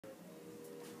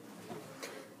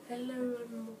Hello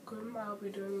and welcome. I'll be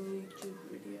doing a YouTube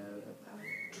video about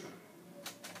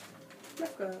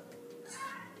nerf guns.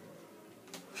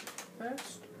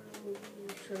 First, I will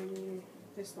be showing you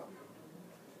this one.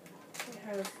 It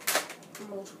has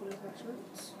multiple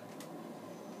attachments,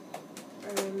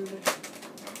 and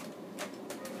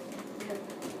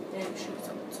it shoots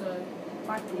up to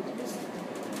 5 meters,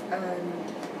 and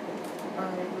I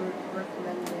would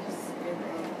recommend this in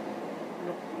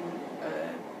a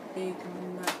big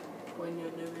map when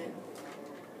you're doing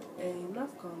a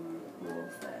nerf gun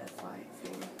warfare fight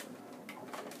thing.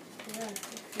 Yeah,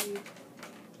 if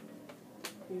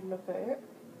you look at it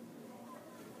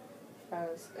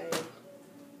as a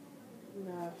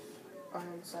nerf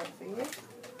iron sight thingy,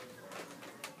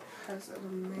 has an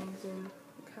amazing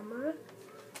camera,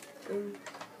 and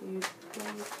you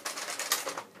pull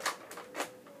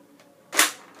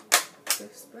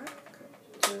this back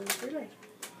to reload.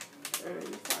 And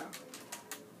you fire.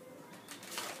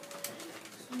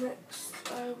 So next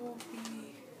I will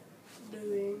be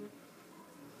doing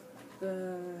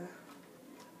the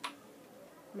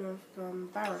nerf gun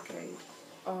barricade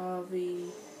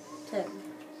RV10.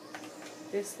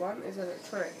 This one is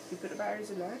electronic. You put the batteries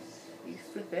in there, you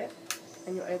flip it,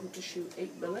 and you're able to shoot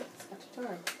 8 bullets at a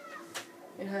time.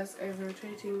 It has a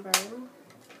rotating barrel.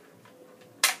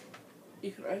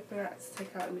 You can open it to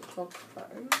take out any clogged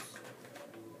buttons.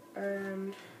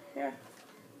 And yeah,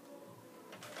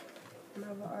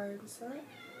 another iron sight.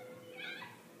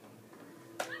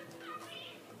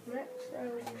 Next I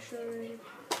will be showing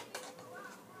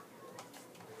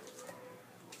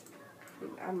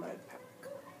an ammo pack.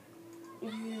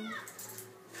 You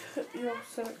put your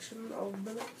selection of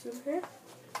bullets in here,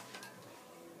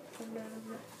 and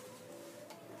then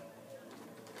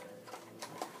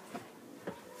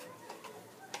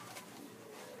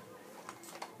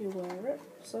you wear it,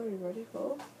 so you're ready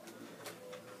for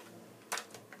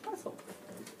battle.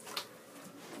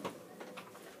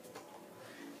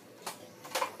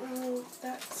 Well,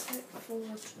 that's it for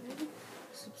today.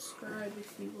 Subscribe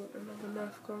if you want another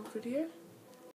nerf gun video.